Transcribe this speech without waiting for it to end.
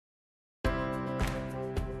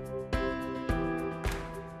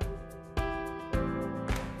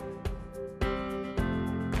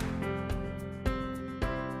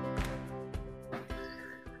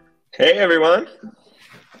Hey everyone.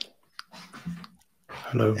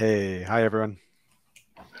 Hello. Hey, hi everyone.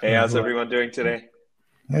 Hey, how's everyone doing today?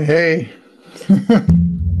 Hey.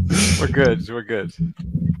 We're good. We're good.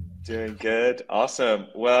 Doing good. Awesome.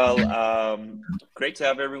 Well, great to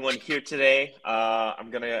have everyone here today. I'm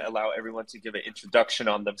going to allow everyone to give an introduction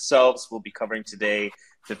on themselves. We'll be covering today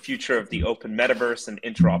the future of the open metaverse and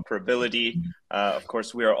interoperability. Of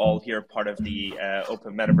course, we are all here part of the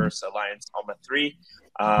Open Metaverse Alliance ALMA 3.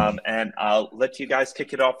 And I'll let you guys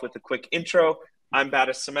kick it off with a quick intro. I'm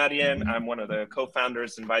Batis Samadian. I'm one of the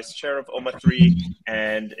co-founders and vice chair of OMA 3.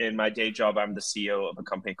 And in my day job, I'm the CEO of a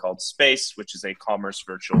company called Space, which is a commerce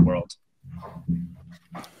virtual world.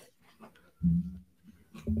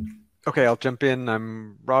 Okay, I'll jump in.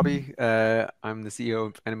 I'm Robby. I'm the CEO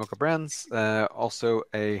of Animoca Brands, also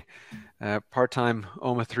a part-time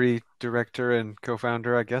OMA 3 director and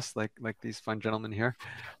co-founder, I guess, like these fine gentlemen here.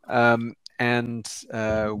 And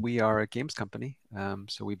we are a games company,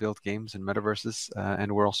 so we build games and metaverses,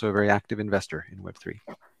 and we're also a very active investor in Web3.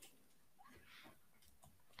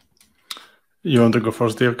 You want to go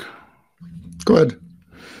first, Dirk? Go ahead.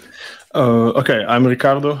 Okay, I'm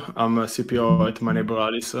Ricardo. I'm a CPO at my neighbor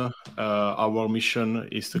Alice. Our mission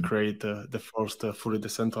is to create the first fully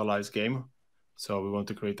decentralized game. So we want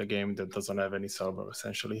to create a game that doesn't have any server,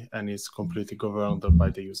 essentially, and is completely governed by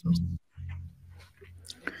the users.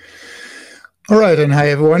 All right, and hi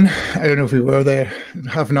everyone. I don't know if we were there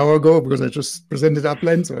half an hour ago because I just presented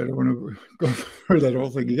Upland, so I don't want to go through that whole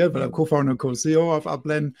thing again, but I'm co-founder and co-CEO of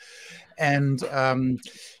Upland. And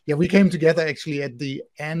yeah, we came together actually at the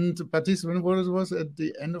end, Batis, when what it was, at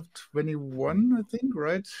the end of 21, I think,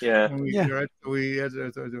 right? Yeah. Right?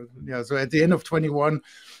 So at the end of 21,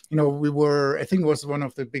 you know, we were, I think it was one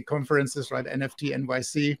of the big conferences, right? NFT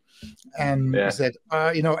NYC. And we said,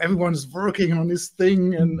 you know, everyone's working on this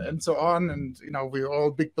thing and so on. And, you know, we're all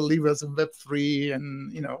big believers in Web3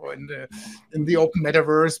 and, you know, in the open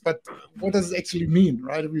metaverse. But what does it actually mean,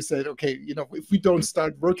 right? We said, okay, you know, if we don't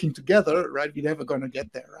start working together, right, we're never going to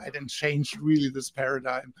get there, right? And change really this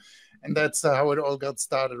paradigm. And that's how it all got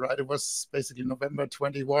started, right? It was basically November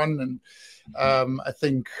 21. And I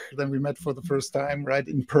think then we met for the first time, right,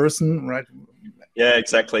 in person, right? Yeah,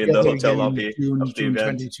 exactly, in the hotel lobby June of the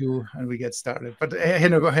event. 22, and we get started. But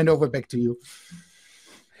hand over back to you.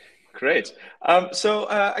 Great. So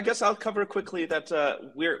I guess I'll cover quickly that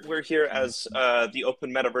we're here as the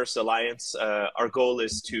Open Metaverse Alliance. Our goal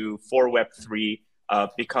is to, for Web3,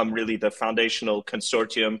 become really the foundational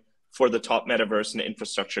consortium for the top metaverse and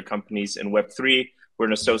infrastructure companies in Web3. We're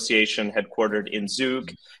an association headquartered in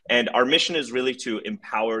Zug, and our mission is really to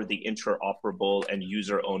empower the interoperable and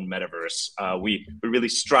user-owned metaverse. We really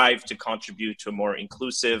strive to contribute to a more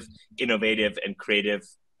inclusive, innovative, and creative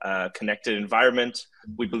connected environment.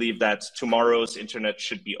 We believe that tomorrow's internet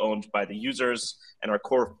should be owned by the users, and our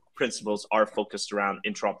core principles are focused around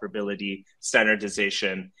interoperability,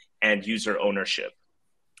 standardization, and user ownership.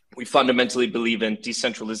 We fundamentally believe in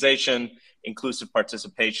decentralization, inclusive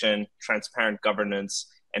participation, transparent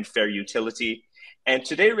governance, and fair utility. And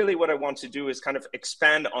today, really what I want to do is kind of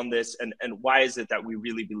expand on this and why is it that we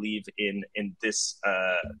really believe in this,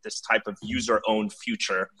 this type of user-owned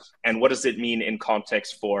future, and what does it mean in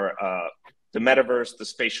context for the metaverse, the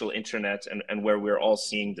spatial internet, and where we're all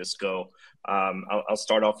seeing this go. I'll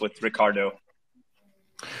start off with Ricardo.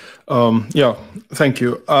 Yeah, thank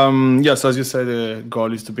you. Yes, as you said, the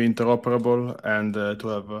goal is to be interoperable and to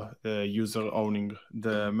have the user owning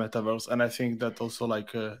the metaverse. And I think that also,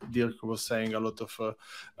 like Dirk was saying, a lot of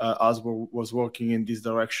us was working in this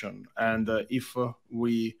direction. And I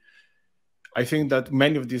think that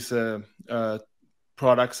many of these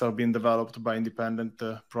products are being developed by independent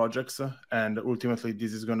projects, and ultimately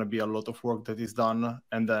this is going to be a lot of work that is done,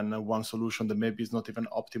 and then one solution that maybe is not even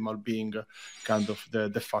optimal being kind of the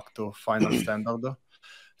de facto final standard.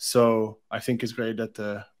 So I think it's great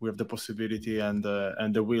that we have the possibility and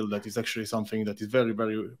the will that is actually something that is very,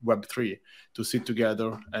 very Web3 to sit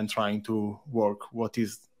together and trying to work what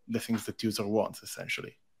is the things that user wants,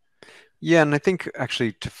 essentially. Yeah, and I think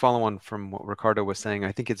actually to follow on from what Ricardo was saying,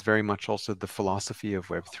 I think it's very much also the philosophy of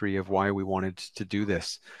Web3 of why we wanted to do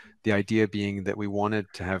this. The idea being that we wanted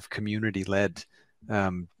to have community-led,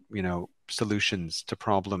 you know, solutions to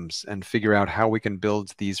problems and figure out how we can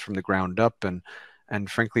build these from the ground up.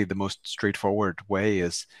 And frankly, the most straightforward way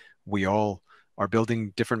is we all are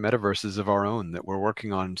building different metaverses of our own that we're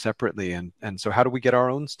working on separately. And so how do we get our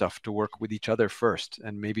own stuff to work with each other first?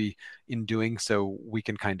 And maybe in doing so, we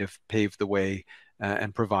can kind of pave the way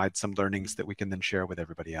and provide some learnings that we can then share with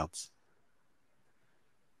everybody else.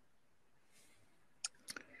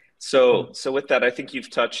 So with that, I think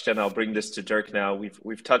you've touched, and I'll bring this to Dirk now.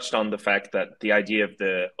 We've touched on the fact that the idea of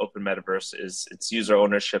the open metaverse is its user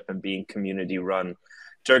ownership and being community run.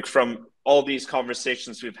 Dirk, from all these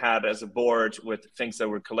conversations we've had as a board with things that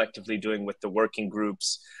we're collectively doing with the working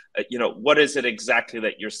groups, what is it exactly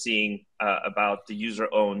that you're seeing about the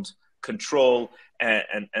user-owned control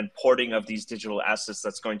and porting of these digital assets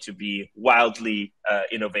that's going to be wildly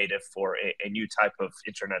innovative for a new type of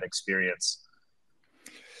internet experience?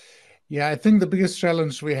 Yeah, I think the biggest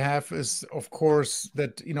challenge we have is, of course,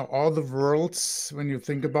 that, all the worlds, when you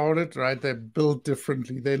think about it, right, they're built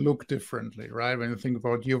differently. They look differently, right? When you think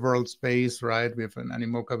about your world space, right, we have an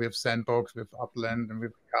Animoca, we have Sandbox, we have Upland, and we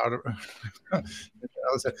have Ricardo.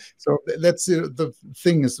 So that's the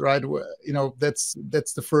thing is, right, that's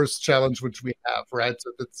the first challenge which we have, right?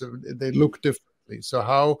 So they look differently. So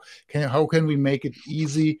how can we make it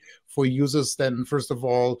easy for users then, first of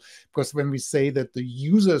all, because when we say that the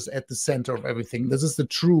user is at the center of everything, this is the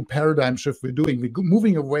true paradigm shift we're doing. We're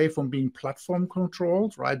moving away from being platform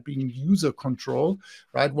controlled, right, being user controlled,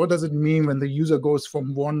 right? What does it mean when the user goes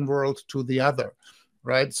from one world to the other?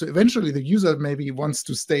 Right. So eventually the user maybe wants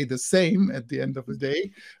to stay the same at the end of the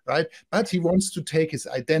day, right? But he wants to take his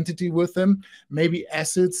identity with him, maybe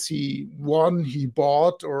assets he won, he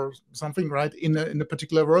bought or something, right? In a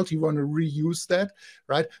particular world, he want to reuse that,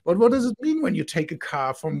 right? But what does it mean when you take a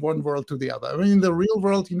car from one world to the other? I mean, in the real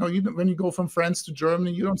world, when you go from France to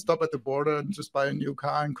Germany, you don't stop at the border and just buy a new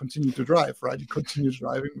car and continue to drive, right? You continue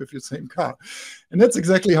driving with your same car. And that's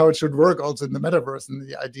exactly how it should work also in the metaverse, in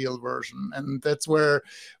the ideal version. And that's why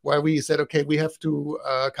we said, okay, we have to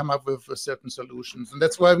come up with certain solutions. And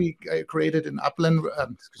that's why we created in Upland,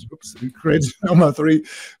 we created number 3,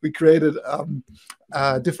 we created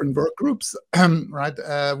different work groups,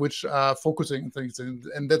 right, which are focusing on things.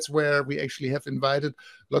 And that's where we actually have invited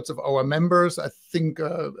lots of our members. I think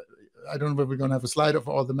I don't know if we're going to have a slide of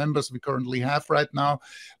all the members we currently have right now,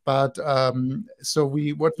 but so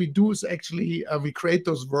what we do is actually we create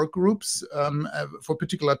those work groups for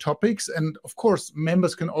particular topics, and of course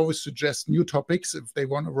members can always suggest new topics if they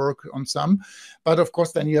want to work on some, but of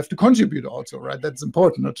course then you have to contribute also, right? That's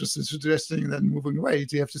important, not just suggesting and then moving away.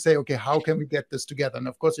 So you have to say, okay, how can we get this together? And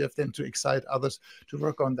of course you have then to excite others to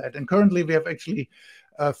work on that. And currently we have actually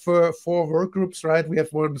for 4 work groups, right? We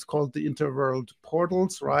have one that's called the Interworld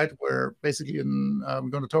Portals, right? Where basically, we're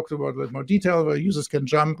going to talk about a little more detail, where users can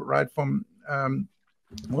jump right from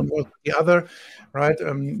one world to the other, right?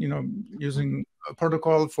 Using a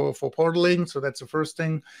protocol for portaling. So that's the first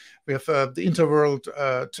thing. We have the Interworld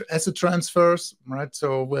asset transfers, right?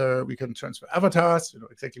 So where we can transfer avatars,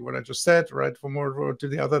 exactly what I just said, right? From one world to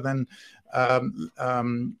the other. Then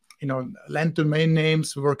land domain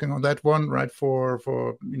names, we're working on that one, right, for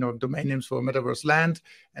domain names for Metaverse Land,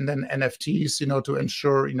 and then NFTs, to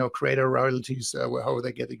ensure, creator royalties, how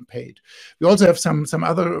they're getting paid. We also have some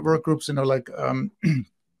other work groups, like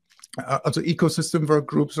also ecosystem work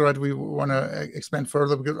groups, right? We want to expand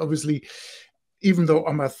further because obviously, even though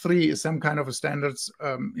OMA 3 is some kind of a standards,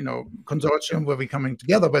 consortium where we're coming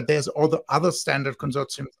together, but there's all the other standard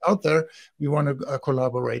consortiums out there we want to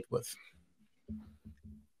collaborate with.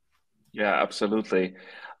 Yeah, absolutely.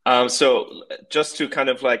 So just to kind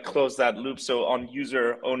of like close that loop, so on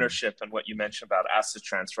user ownership and what you mentioned about asset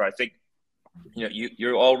transfer, I think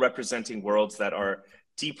you're all representing worlds that are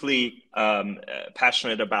deeply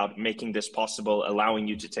passionate about making this possible, allowing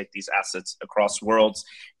you to take these assets across worlds.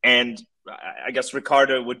 And I guess,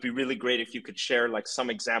 Ricardo, would be really great if you could share like some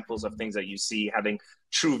examples of things that you see having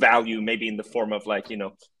true value, maybe in the form of like,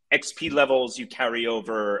 XP levels you carry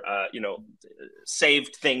over,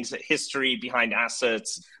 saved things, history behind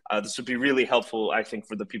assets. This would be really helpful, I think,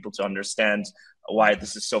 for the people to understand why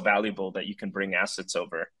this is so valuable that you can bring assets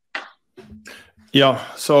over. Yeah,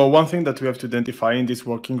 so one thing that we have to identify in this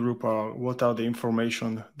working group are what are the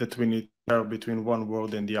information that we need between one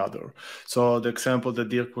world and the other. So the example that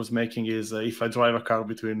Dirk was making is if I drive a car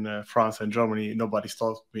between France and Germany, nobody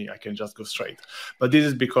stops me, I can just go straight. But this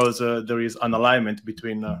is because there is an alignment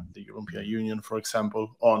between the European Union, for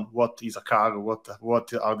example, on what is a car, what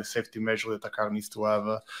are the safety measures that a car needs to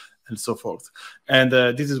have, and so forth. And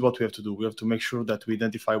this is what we have to do. We have to make sure that we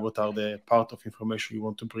identify what are the part of information we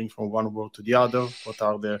want to bring from one world to the other, what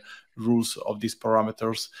are the rules of these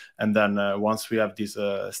parameters. And then once we have this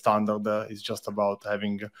standard, it's just about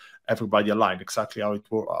having everybody aligned exactly how it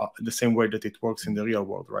works, the same way that it works in the real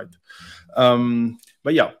world, right?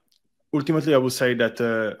 But yeah, ultimately, I would say that,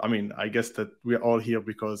 I guess that we're all here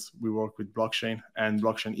because we work with blockchain, and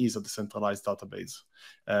blockchain is a decentralized database.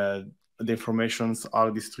 the informations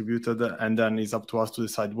are distributed, and then it's up to us to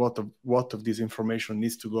decide what of this information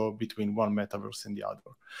needs to go between one metaverse and the other.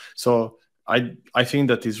 So I think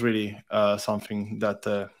that is really something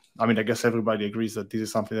that, I mean, I guess everybody agrees that this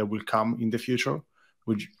is something that will come in the future.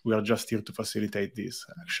 We are just here to facilitate this,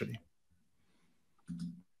 actually.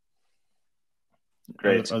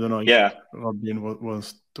 Great. I don't know if Robby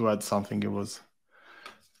wants to add something. It was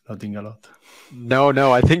nothing a lot.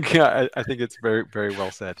 No, I think it's very, very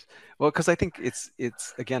well said. Well, because I think it's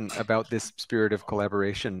again about this spirit of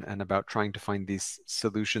collaboration and about trying to find these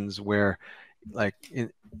solutions where, like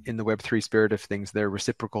in the Web3 spirit of things, they're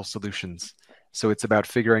reciprocal solutions. So it's about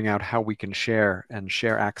figuring out how we can share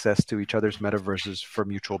access to each other's metaverses for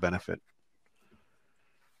mutual benefit.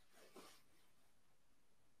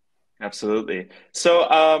 Absolutely. So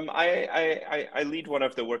I lead one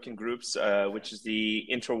of the working groups, which is the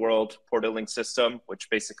Interworld Portaling System, which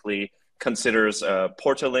basically considers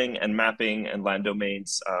portaling and mapping and land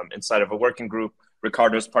domains inside of a working group.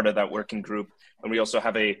 Ricardo is part of that working group. And we also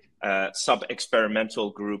have a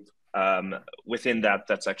sub-experimental group within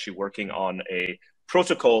that's actually working on a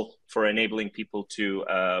protocol for enabling people to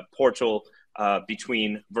portal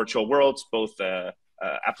between virtual worlds, both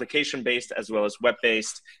application-based as well as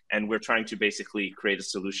web-based, and we're trying to basically create a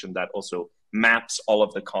solution that also maps all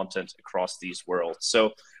of the content across these worlds.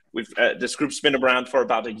 So this group's been around for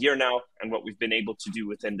about a year now, and what we've been able to do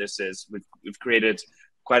within this is we've created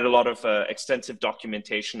quite a lot of extensive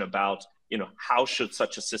documentation about, you know, how should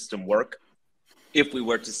such a system work. If we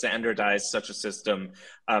were to standardize such a system,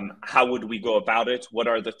 how would we go about it? What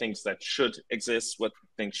are the things that should exist? What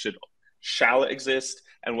things shall exist?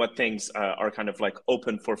 And what things are kind of like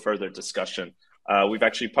open for further discussion. We've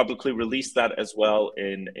actually publicly released that as well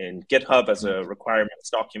in GitHub as a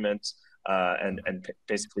requirements document and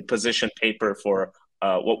basically position paper for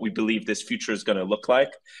what we believe this future is going to look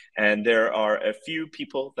like. And there are a few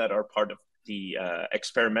people that are part of the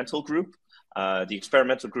experimental group. The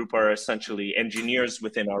experimental group are essentially engineers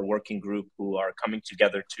within our working group who are coming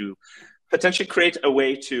together to potentially create a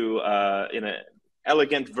way to, in an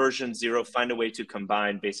elegant version 0, find a way to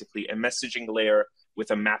combine basically a messaging layer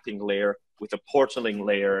with a mapping layer with a portaling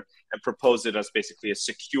layer and propose it as basically a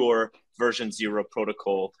secure version 0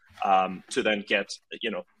 protocol to then get,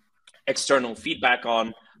 you know, external feedback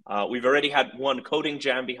on. We've already had one coding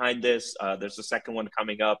jam behind this. There's a second one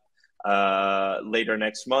coming up later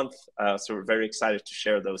next month. So we're very excited to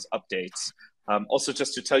share those updates. Also,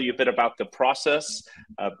 just to tell you a bit about the process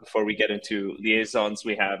before we get into liaisons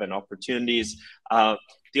we have and opportunities.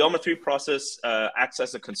 The OMA 3 process acts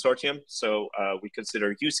as a consortium. So we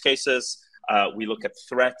consider use cases, we look at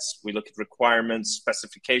threats, we look at requirements,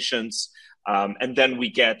 specifications, and then we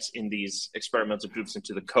get in these experimental groups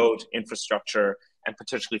into the code, infrastructure, and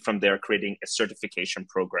potentially from there creating a certification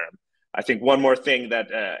program. I think one more thing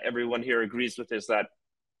that everyone here agrees with is that,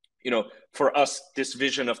 you know, for us, this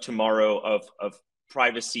vision of tomorrow of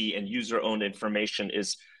privacy and user-owned information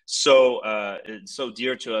is so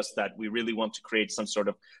dear to us that we really want to create some sort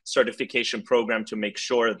of certification program to make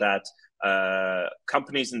sure that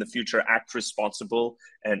companies in the future act responsible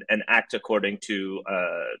and act according to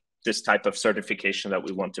this type of certification that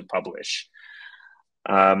we want to publish.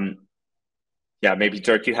 Yeah, maybe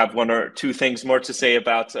Dirk, you have one or two things more to say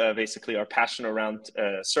about basically our passion around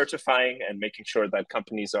certifying and making sure that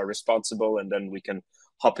companies are responsible, and then we can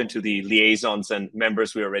hop into the liaisons and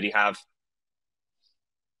members we already have.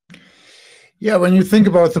 Yeah, when you think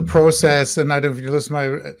about the process, and I don't know if you listened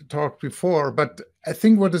to my talk before, but I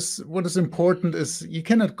think what is important is you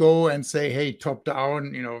cannot go and say, hey, top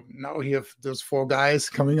down, you know, now we have those 4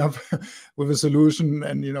 guys coming up with a solution,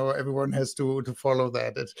 and, you know, everyone has to follow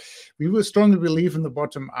that. We will strongly believe in the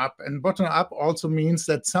bottom up, and bottom up also means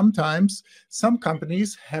that sometimes some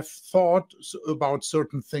companies have thought about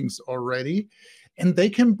certain things already, and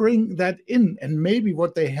they can bring that in, and maybe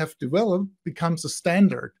what they have developed becomes a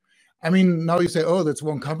standard. I mean, now you say, oh, that's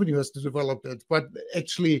one company who has to develop it. But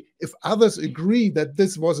actually, if others agree that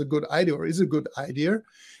this was a good idea or is a good idea,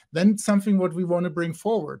 then it's something what we want to bring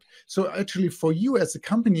forward. So actually, for you as a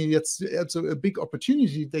company, it's a big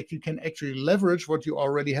opportunity that you can actually leverage what you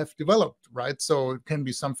already have developed, right? So it can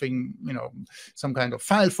be something, you know, some kind of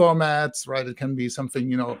file formats, right? It can be something,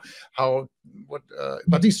 you know, what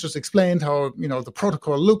Batis just explained, how, you know, the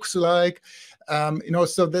protocol looks like, you know,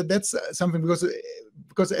 so that's something,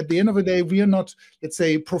 because at the end of the day, we are not, let's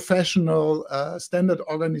say, professional standard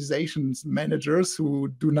organizations managers who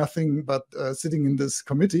do nothing but sitting in this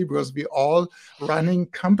committee, because we all running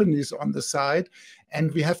companies on the side,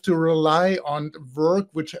 and we have to rely on work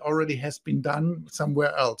which already has been done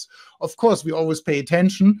somewhere else. Of course, we always pay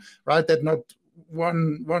attention, right, that not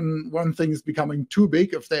one thing is becoming too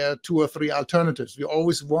big, if there are 2 or 3 alternatives. We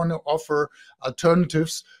always want to offer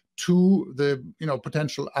alternatives to the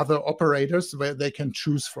potential other operators where they can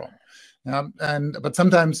choose from. But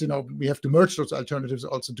sometimes we have to merge those alternatives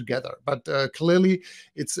also together. But clearly,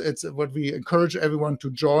 it's what we encourage everyone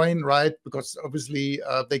to join, right? Because obviously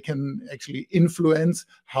they can actually influence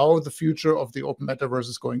how the future of the open metaverse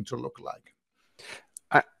is going to look like.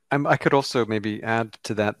 I could also maybe add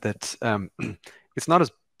to that it's not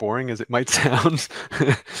as boring as it might sound.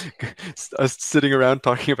 Us sitting around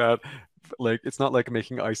talking about, like, it's not like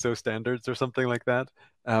making ISO standards or something like that.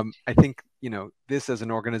 I think this as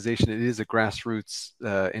an organization, it is a grassroots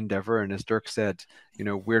endeavor, and as Dirk said,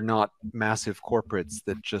 we're not massive corporates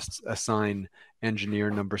that just assign engineer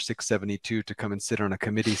number 672 to come and sit on a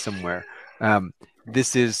committee somewhere.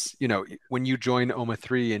 This is, when you join OMA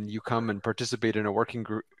 3 and you come and participate in a working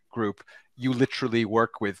group, you literally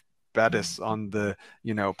work with Batis on the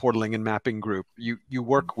portaling and mapping group. You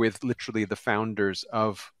work with literally the founders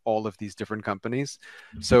of all of these different companies.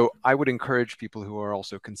 So I would encourage people who are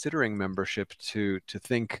also considering membership to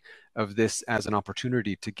think of this as an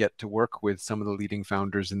opportunity to get to work with some of the leading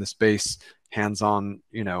founders in the space, hands-on,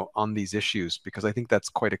 on these issues, because I think that's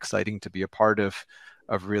quite exciting to be a part of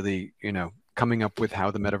really, coming up with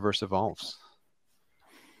how the metaverse evolves.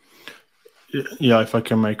 Yeah, if I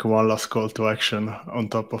can make one last call to action on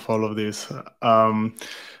top of all of this.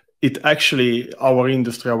 It actually, our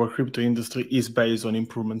industry, our crypto industry, is based on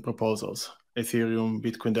improvement proposals. Ethereum,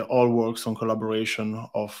 Bitcoin, they all works on collaboration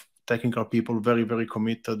of technical people, very, very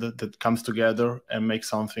committed, that comes together and makes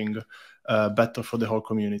something better for the whole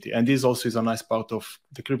community. And this also is a nice part of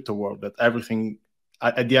the crypto world, that everything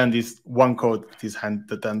at the end is one code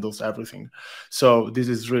that handles everything. So this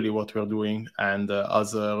is really what we're doing. And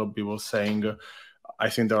as Robby was saying, I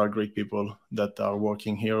think there are great people that are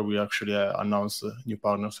working here. We actually announced new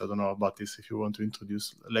partners. I don't know about this, if you want to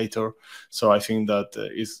introduce later. So I think that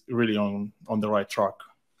is really on the right track.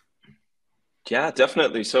 Yeah,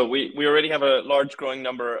 definitely. So we already have a large growing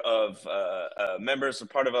number of members, a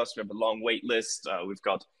part of us. We have a long wait list. We've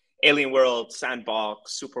got Alien World,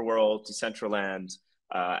 Sandbox, Superworld, Decentraland,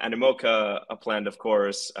 Animoca, Upland, of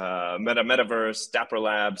course, Metaverse, Dapper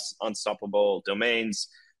Labs, Unstoppable Domains,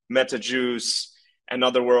 MetaJuice,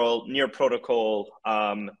 Another World, Near Protocol.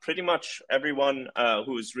 Pretty much everyone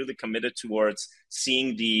who is really committed towards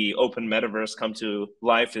seeing the open metaverse come to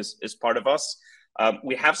life is part of us.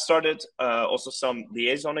 We have started also some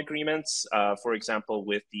liaison agreements, for example,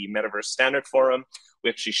 with the Metaverse Standard Forum. We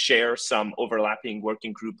actually share some overlapping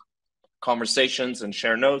working group conversations and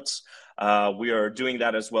share notes. We are doing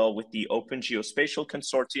that as well with the Open Geospatial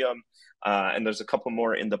Consortium, and there's a couple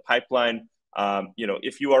more in the pipeline.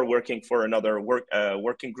 If you are working for another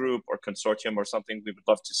working group or consortium or something, we would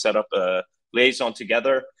love to set up a liaison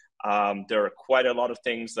together. There are quite a lot of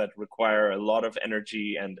things that require a lot of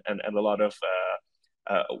energy and a lot of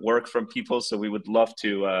work from people. So we would love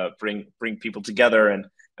to bring people together and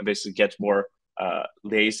basically get more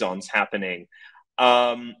liaisons happening.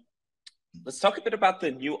 Let's talk a bit about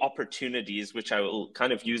the new opportunities, which I will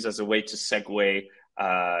kind of use as a way to segue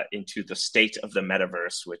into the state of the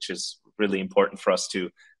metaverse, which is really important for us to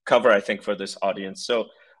cover, I think, for this audience. So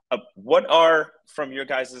what are, from your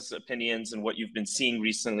guys' opinions and what you've been seeing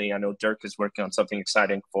recently, I know Dirk is working on something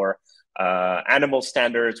exciting for animal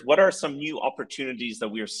standards. What are some new opportunities that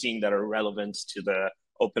we are seeing that are relevant to the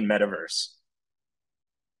open metaverse?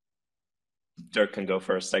 Dirk can go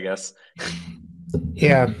first, I guess.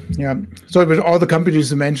 Yeah. So with all the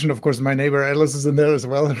companies you mentioned, of course, my neighbor Alice is in there as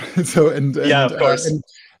well. Yeah, of course. And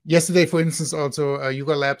yesterday, for instance, also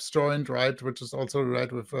Yuga Labs joined, right, which is also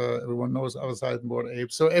right with everyone knows our side Bored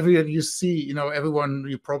Ape. So everyone you see, everyone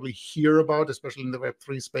you probably hear about, especially in the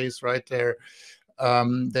Web3 space, right there.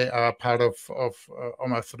 They are part of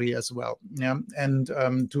OMA 3 as well. Yeah, and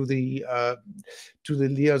to the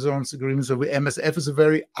liaisons agreement. So MSF is a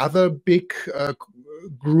very other big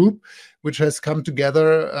group which has come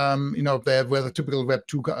together, where the typical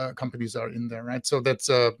Web2 companies are in there, right? So that's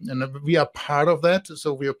and we are part of that.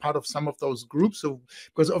 So we are part of some of those groups. So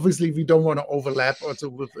because obviously we don't want to overlap also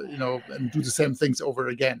with and do the same things over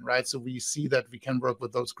again, right? So we see that we can work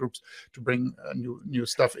with those groups to bring new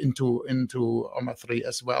stuff into OMA 3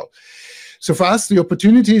 as well. So for us, the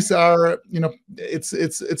opportunities are,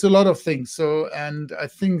 it's a lot of things. So, and I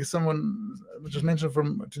think someone just mentioned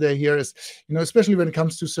from today here is, especially when it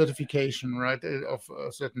comes to certification, right, of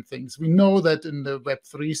certain things. We know that in the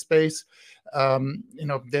Web3 space,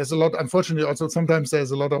 there's a lot, unfortunately, also sometimes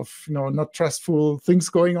there's a lot of, not trustful things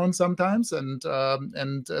going on sometimes. And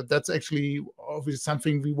that's actually obviously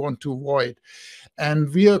something we want to avoid.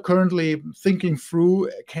 And we are currently thinking through,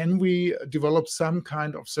 can we develop some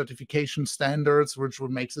kind of certification standards, which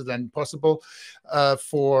would make it then possible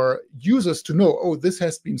for users to know, oh, this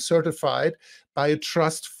has been certified by a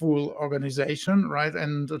trustful organization, right?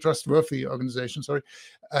 And a trustworthy organization, sorry.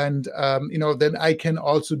 And, then I can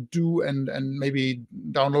also do and maybe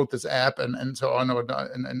download this app and so on,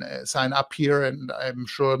 and sign up here. And I'm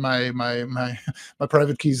sure my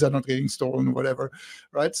private keys are not getting stolen or whatever,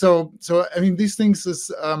 right? So I mean, these things is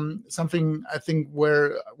something I think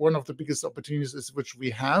where one of the biggest opportunities is, which we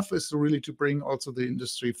have, is really to bring also the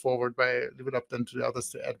industry forward by leave it up then to the others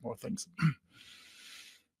to add more things.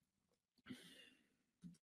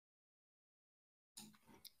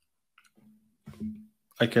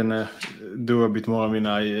 I can do a bit more. I mean,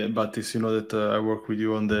 Batis, you know that I work with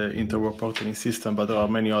you on the interoperability system, but there are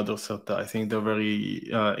many others that I think they're very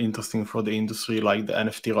interesting for the industry, like the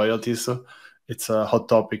NFT royalties. It's a hot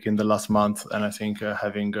topic in the last month, and I think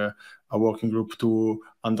having a working group to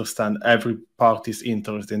understand every party's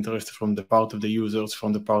interest from the part of the users,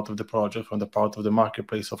 from the part of the project, from the part of the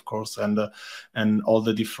marketplace, of course, and all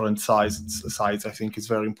the different sides, I think is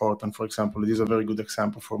very important. For example, it is a very good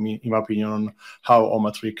example for me, in my opinion, on how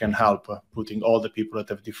OMA3 can help putting all the people that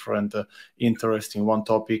have different interests in one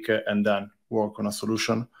topic and then work on a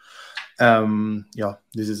solution.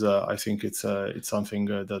 This is I think it's something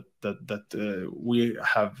that we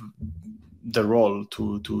have the role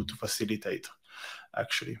to facilitate,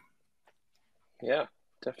 actually. Yeah,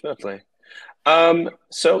 definitely.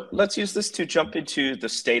 So let's use this to jump into the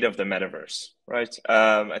state of the metaverse, right?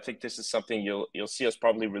 I think this is something you'll see us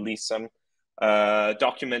probably release some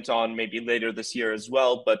document on maybe later this year as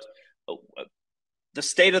well. But the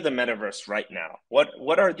state of the metaverse right now,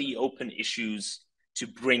 what are the open issues to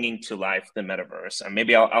bringing to life the metaverse? And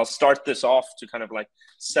maybe I'll start this off to kind of like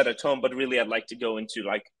set a tone, but really I'd like to go into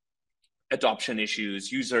like adoption issues,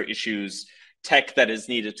 user issues, tech that is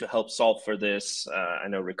needed to help solve for this. I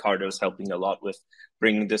know Ricardo is helping a lot with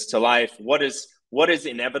bringing this to life. What is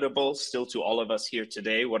inevitable still to all of us here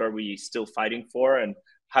today? What are we still fighting for? And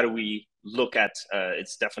how do we look at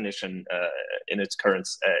its definition in its current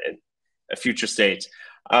future state?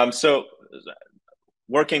 So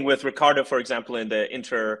working with Ricardo, for example, in the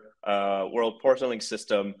world portaling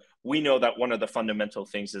system, we know that one of the fundamental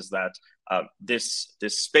things is that this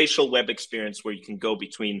spatial web experience where you can go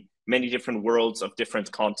between many different worlds of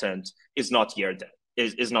different content is not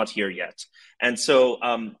here yet. And so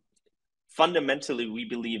fundamentally, we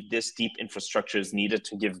believe this deep infrastructure is needed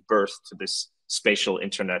to give birth to this spatial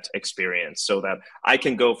internet experience, so that I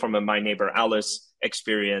can go from a My Neighbor Alice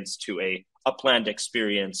experience to a Upland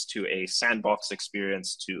experience to a sandbox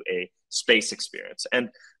experience to a space experience. And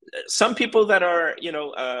some people that are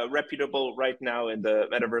reputable right now in the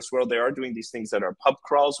metaverse world, they are doing these things that are pub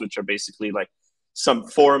crawls, which are basically like some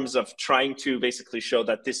forms of trying to basically show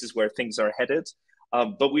that this is where things are headed.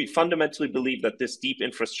 But we fundamentally believe that this deep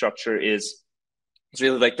infrastructure is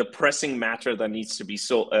really like the pressing matter that needs to be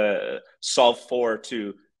solved for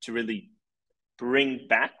to really bring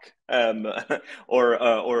back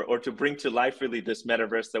or to bring to life really this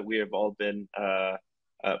metaverse that we have all been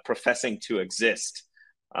professing to exist.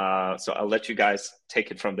 So I'll let you guys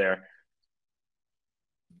take it from there.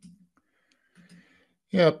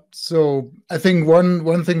 Yeah, so I think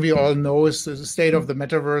one thing we all know is the state of the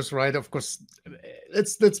metaverse, right? Of course,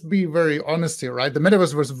 let's be very honest here, right? The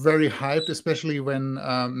metaverse was very hyped, especially when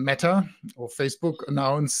Meta or Facebook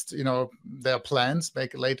announced, their plans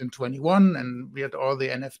back late in 21, and we had all the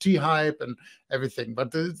NFT hype and everything.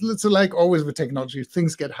 But it's like always with technology,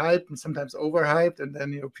 things get hyped and sometimes overhyped, and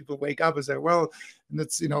then people wake up and say, well, and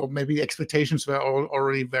it's maybe expectations were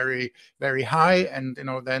already very, very high, and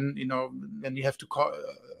then you have to call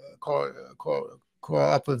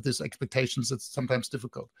up with these expectations. It's sometimes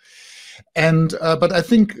difficult. And but I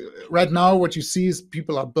think right now what you see is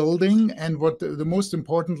people are building, and what the most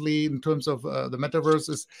importantly in terms of the metaverse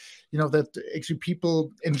is that actually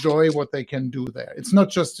people enjoy what they can do there. It's not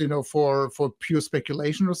just for pure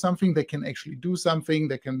speculation or something. They can actually do something.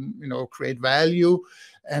 They can create value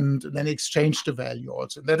and then exchange the value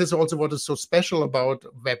also. That is also what is so special about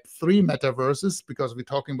Web3 metaverses, because we're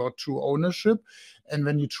talking about true ownership. And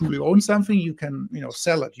when you truly own something, you can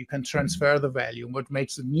sell it. You can transfer the value. What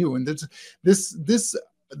makes it new? And this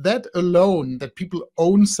that alone, that people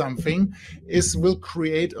own something, will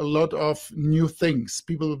create a lot of new things.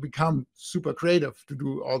 People will become super creative to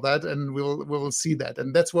do all that, and we'll see that.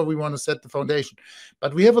 And that's where we want to set the foundation.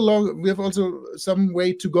 But we have also some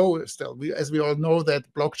way to go still. As we all know,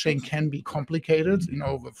 that blockchain can be complicated,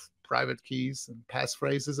 with private keys and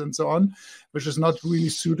passphrases and so on, which is not really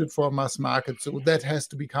suited for a mass market. So that has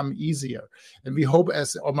to become easier. And we hope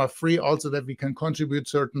as OMA Free also that we can contribute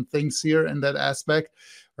certain things here in that aspect,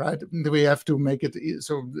 right? We have to make it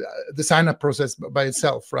so the sign-up process by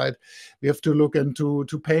itself, right? We have to look into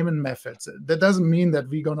payment methods. That doesn't mean that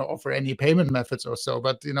we're going to offer any payment methods or so,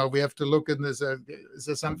 but we have to look in this. Is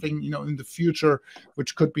there something in the future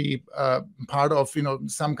which could be part of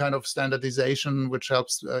some kind of standardization which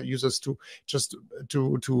helps users to just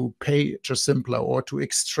to pay just simpler, or to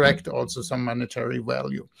extract also some monetary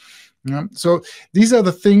value. So these are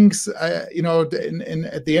the things. At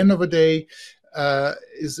the end of the day.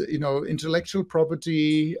 Is intellectual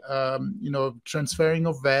property, transferring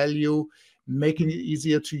of value, making it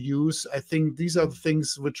easier to use. I think these are the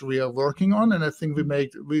things which we are working on, and I think we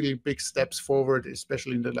made really big steps forward,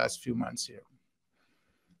 especially in the last few months here.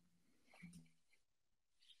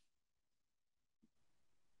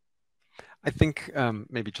 I think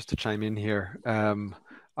maybe just to chime in here,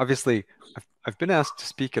 obviously I've been asked to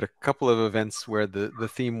speak at a couple of events where the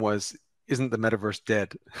theme was, isn't the metaverse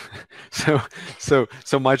dead?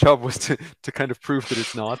 so my job was to kind of prove that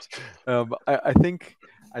it's not. I think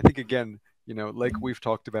again, like we've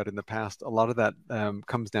talked about in the past, a lot of that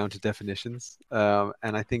comes down to definitions.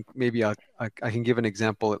 And I think maybe I can give an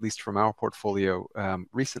example, at least from our portfolio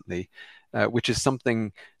recently, which is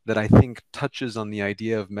something that I think touches on the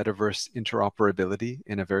idea of metaverse interoperability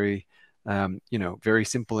in a very very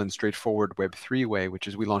simple and straightforward Web3 way, which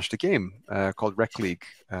is we launched a game called Rec League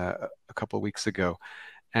a couple of weeks ago.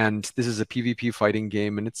 And this is a PvP fighting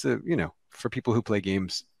game, and it's for people who play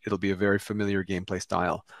games, it'll be a very familiar gameplay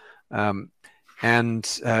style.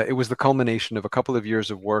 And it was the culmination of a couple of years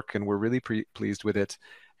of work, and we're really pleased with it.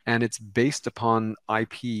 And it's based upon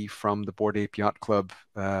IP from the Bored Ape Yacht Club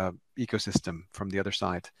ecosystem from the other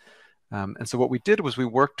side. And so what we did was we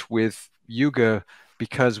worked with Yuga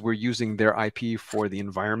because we're using their IP for the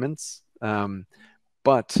environments,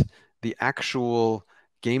 but the actual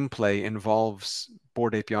gameplay involves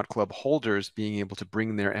Bored Ape Yacht Club holders being able to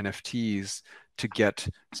bring their NFTs to get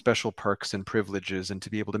special perks and privileges, and to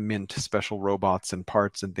be able to mint special robots and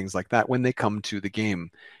parts and things like that when they come to the game.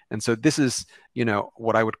 And so this is,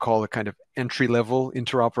 what I would call a kind of entry-level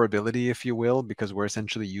interoperability, if you will, because we're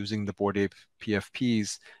essentially using the Bored Ape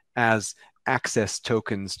PFPs as access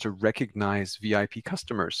tokens to recognize VIP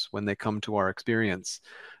customers when they come to our experience.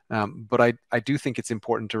 But I do think it's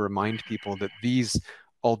important to remind people that these,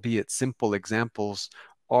 albeit simple examples,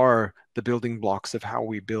 are the building blocks of how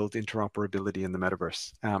we build interoperability in the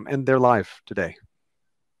metaverse. And they're live today.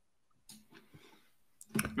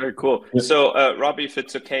 Very cool. So, Robby, if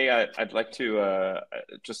it's okay, I'd like to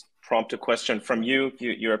just prompt a question from you.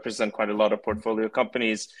 You represent quite a lot of portfolio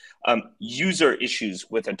companies. User issues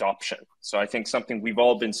with adoption. So I think something we've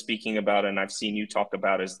all been speaking about, and I've seen you talk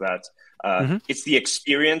about, is that it's the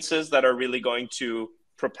experiences that are really going to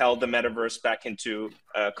propel the metaverse back into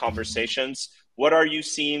conversations. What are you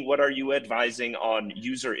seeing? What are you advising on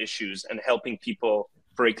user issues and helping people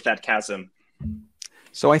break that chasm?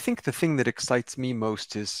 So I think the thing that excites me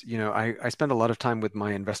most is, I spend a lot of time with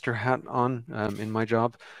my investor hat on in my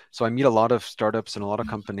job. So I meet a lot of startups and a lot of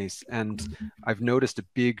companies, and I've noticed a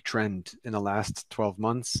big trend in the last 12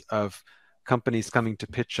 months of companies coming to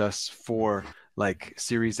pitch us for like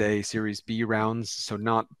Series A, Series B rounds. So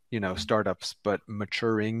not, startups, but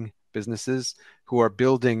maturing businesses who are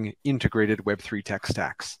building integrated Web3 tech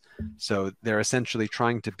stacks. So they're essentially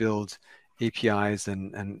trying to build APIs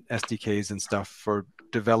and SDKs and stuff for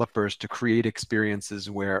developers to create experiences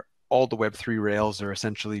where all the Web3 rails are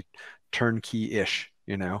essentially turnkey-ish,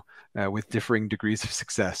 with differing degrees of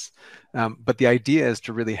success. But the idea is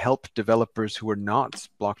to really help developers who are not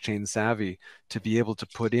blockchain savvy to be able to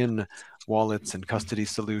put in wallets and custody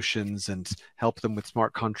solutions and help them with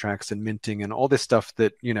smart contracts and minting and all this stuff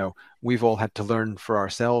that, we've all had to learn for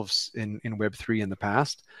ourselves in Web3 in the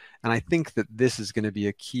past. And I think that this is going to be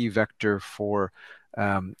a key vector for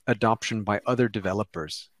adoption by other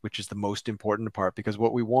developers, which is the most important part, because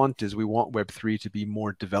what we want is we want Web3 to be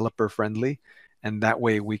more developer friendly. And that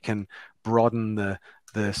way we can broaden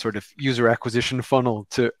the sort of user acquisition funnel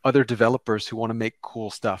to other developers who want to make cool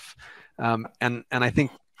stuff. And I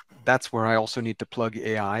think that's where I also need to plug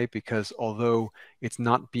AI, because although it's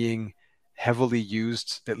not being heavily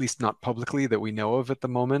used, at least not publicly that we know of at the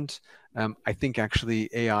moment. I think actually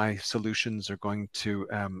AI solutions are going to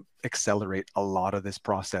accelerate a lot of this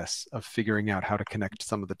process of figuring out how to connect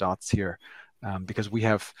some of the dots here, because we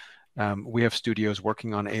have studios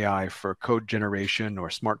working on AI for code generation or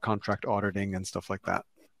smart contract auditing and stuff like that.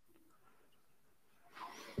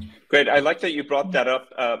 Great. I like that you brought that up.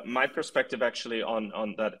 My perspective actually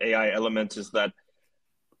on that AI element is that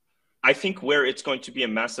I think where it's going to be a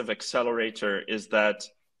massive accelerator is that,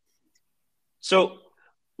 so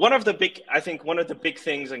one of the big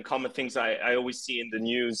things and common things I always see in the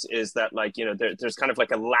news is that, like, you know, there's kind of like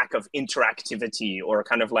a lack of interactivity, or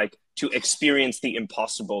kind of like to experience the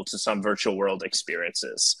impossible to some virtual world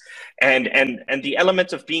experiences. And the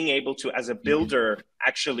element of being able to, as a builder,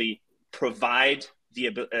 actually provide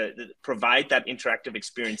that interactive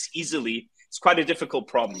experience easily, it's quite a difficult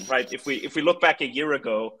problem, right? If we look back a year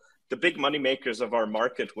ago, the big money makers of our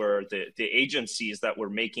market were the agencies that were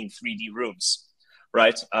making 3D rooms,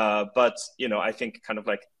 right? But, you know, I think kind of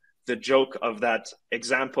like the joke of that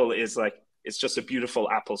example is like, it's just a beautiful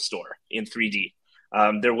Apple store in 3D.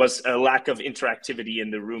 There was a lack of interactivity in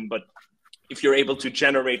the room, but if you're able to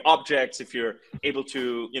generate objects, if you're able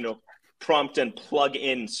to, you know, prompt and plug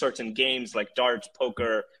in certain games like darts,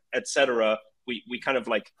 poker, etc., we kind of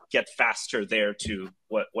like get faster there to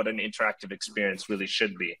what an interactive experience really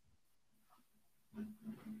should be.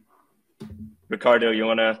 Ricardo, you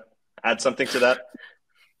want to add something to that?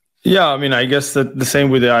 Yeah, I mean, I guess that the same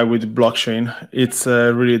with AI, with blockchain, it's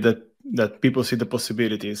really that people see the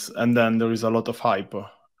possibilities, and then there is a lot of hype.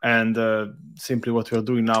 And simply what we're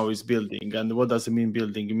doing now is building. And what does it mean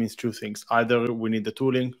building? It means two things. Either we need the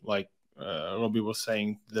tooling, like Robby was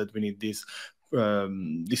saying, that we need these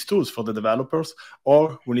tools for the developers,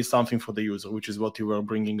 or we need something for the user, which is what you were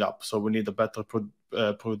bringing up. So we need a better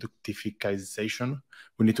productification.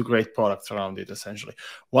 We need to create products around it, essentially.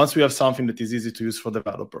 Once we have something that is easy to use for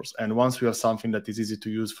developers, and once we have something that is easy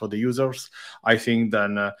to use for the users, I think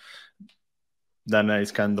then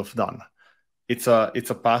it's kind of done. It's a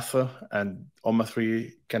path, and OMA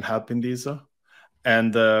 3 can help in this,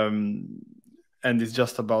 and it's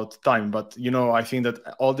just about time. But, you know, I think that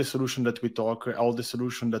all the solutions that we talk, all the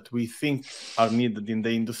solutions that we think are needed in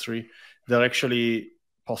the industry, they're actually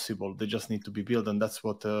possible. They just need to be built, and that's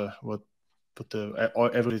what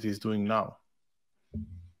everybody is doing now.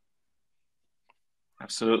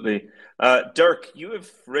 Absolutely. Dirk, you have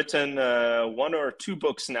written 1 or 2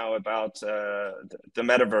 books now about the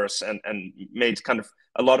metaverse, and made kind of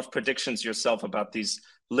a lot of predictions yourself about these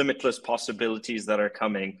limitless possibilities that are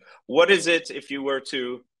coming. What is it, if you were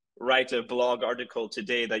to write a blog article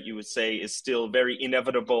today, that you would say is still very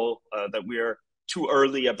inevitable, that we're too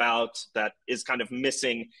early about, that is kind of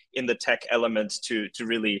missing in the tech element to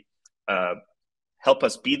really help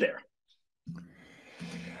us be there?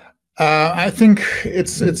 I think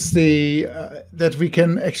it's the that we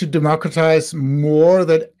can actually democratize more,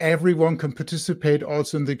 that everyone can participate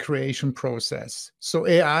also in the creation process. So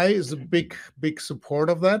AI is a big support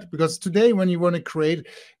of that, because today when you want to create,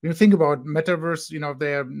 think about metaverse,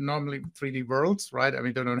 they are normally 3D worlds, right? I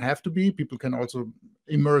mean, they don't have to be. People can also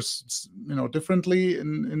immerse, differently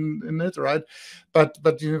in it, right? But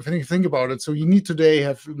if you think about it, so you need today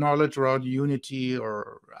have knowledge around Unity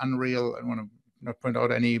or Unreal. I want to not point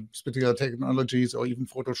out any particular technologies, or even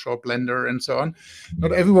Photoshop, Blender, and so on.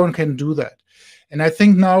 Not everyone can do that. And I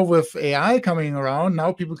think now with AI coming around,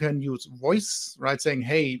 now people can use voice, right? Saying,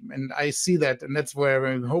 hey, and I see that, and that's where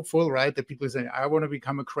I'm hopeful, right? That people are saying, I want to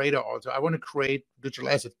become a creator also. I want to create digital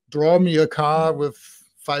asset. Draw me a car with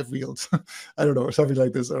 5 wheels, I don't know, or something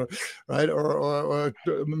like this, or right, or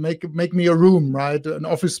make me a room, right, an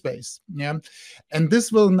office space, yeah. And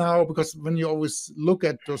this will now, because when you always look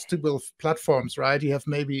at those typical platforms, right, you have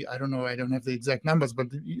maybe, I don't know, I don't have the exact numbers, but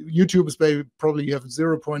YouTube is probably you have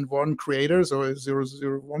 0.1 creators, or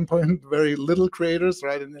 0.01 point, very little creators,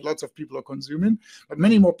 right, and lots of people are consuming, but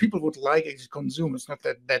many more people would like actually consume. It's not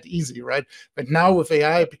that easy, right? But now with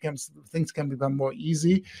AI, it becomes, things can become more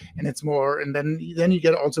easy, and it's more, and then you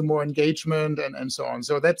get also more engagement and so on.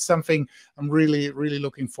 So that's something I'm really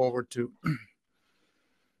looking forward to.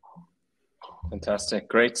 Fantastic.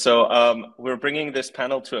 Great. So we're bringing this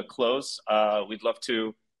panel to a close. We'd love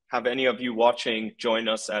to have any of you watching join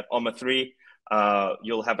us at OMA 3.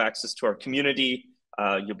 You'll have access to our community.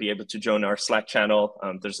 You'll be able to join our Slack channel.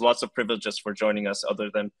 There's lots of privileges for joining us, other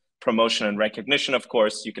than promotion and recognition, of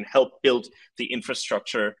course. You can help build the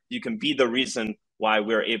infrastructure. You can be the reason why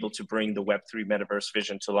we're able to bring the Web3 metaverse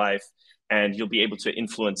vision to life. And you'll be able to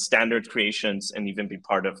influence standard creations and even be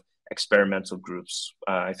part of experimental groups.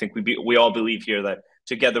 I think we all believe here that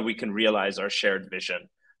together we can realize our shared vision.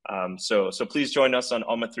 So please join us on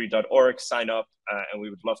oma3.org, sign up, and we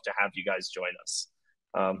would love to have you guys join us.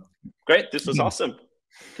 Great, this was awesome.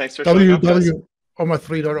 Thanks for showing up, guys.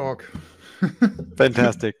 www.oma3.org.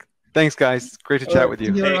 Fantastic. Thanks, guys. Great to chat with you.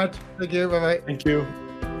 Thank you very much. Thank you. Bye-bye. Thank you.